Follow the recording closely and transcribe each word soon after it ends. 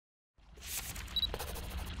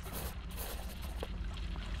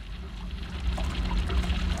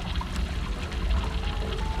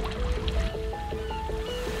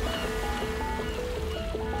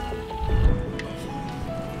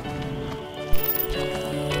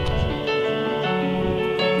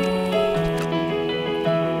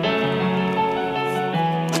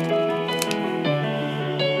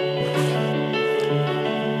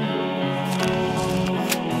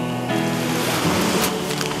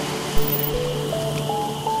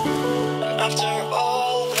After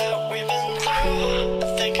all that we've been through, I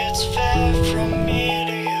think it's fair from me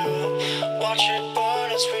to you. Watch it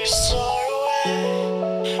burn as we soar away.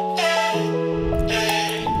 Hey,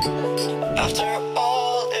 hey. After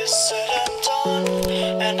all is said and done,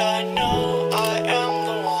 and I know I am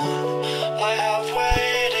the one, I have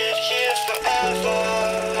waited here forever.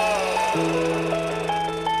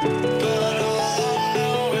 But all I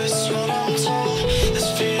know is what I'm told, this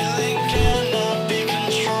feeling cannot be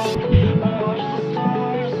controlled. Watch the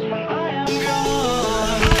stars when I am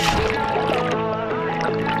gone.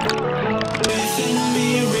 Within me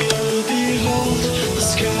we'll behold the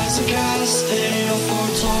skies of gas, they all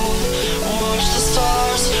foretold. Watch the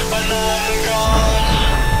stars when I am gone.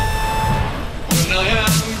 When I am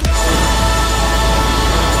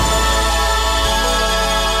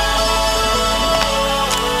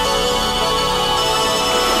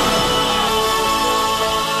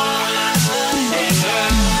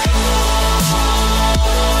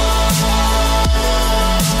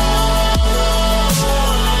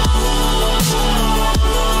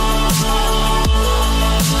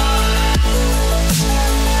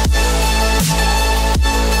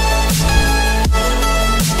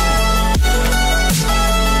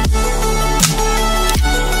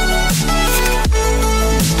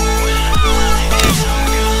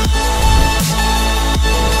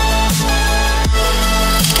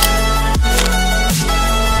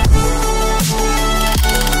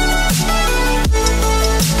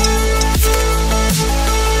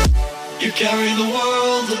carry the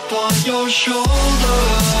world upon your shoulders,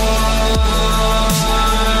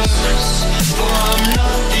 for I'm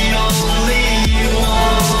not the only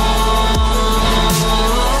one.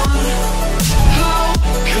 How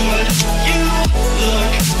could you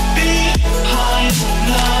look behind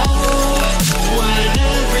now, when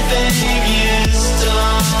everything is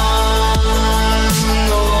done?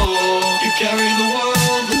 Oh, you carry the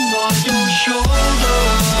world upon your shoulders.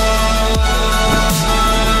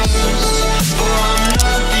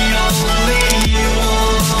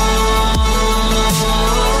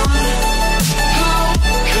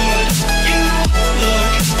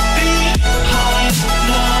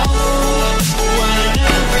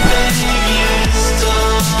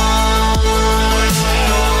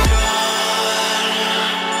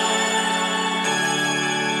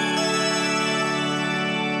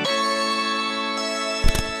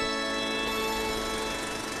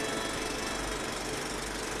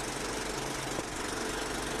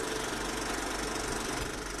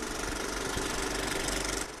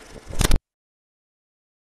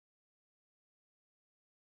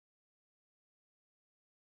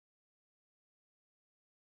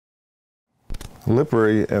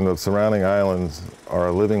 Lipari and the surrounding islands are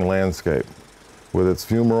a living landscape with its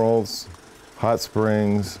fumaroles, hot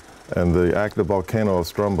springs, and the active volcano of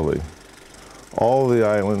Stromboli. All of the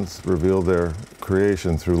islands reveal their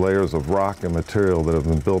creation through layers of rock and material that have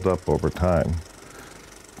been built up over time.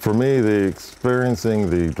 For me, experiencing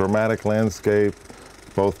the dramatic landscape,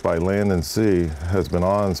 both by land and sea, has been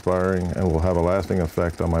awe-inspiring and will have a lasting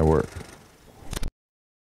effect on my work.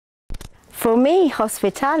 For me,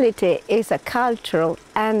 hospitality is a cultural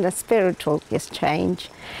and a spiritual exchange.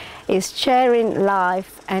 It's sharing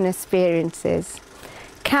life and experiences.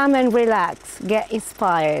 Come and relax, get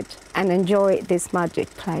inspired, and enjoy this magic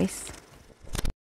place.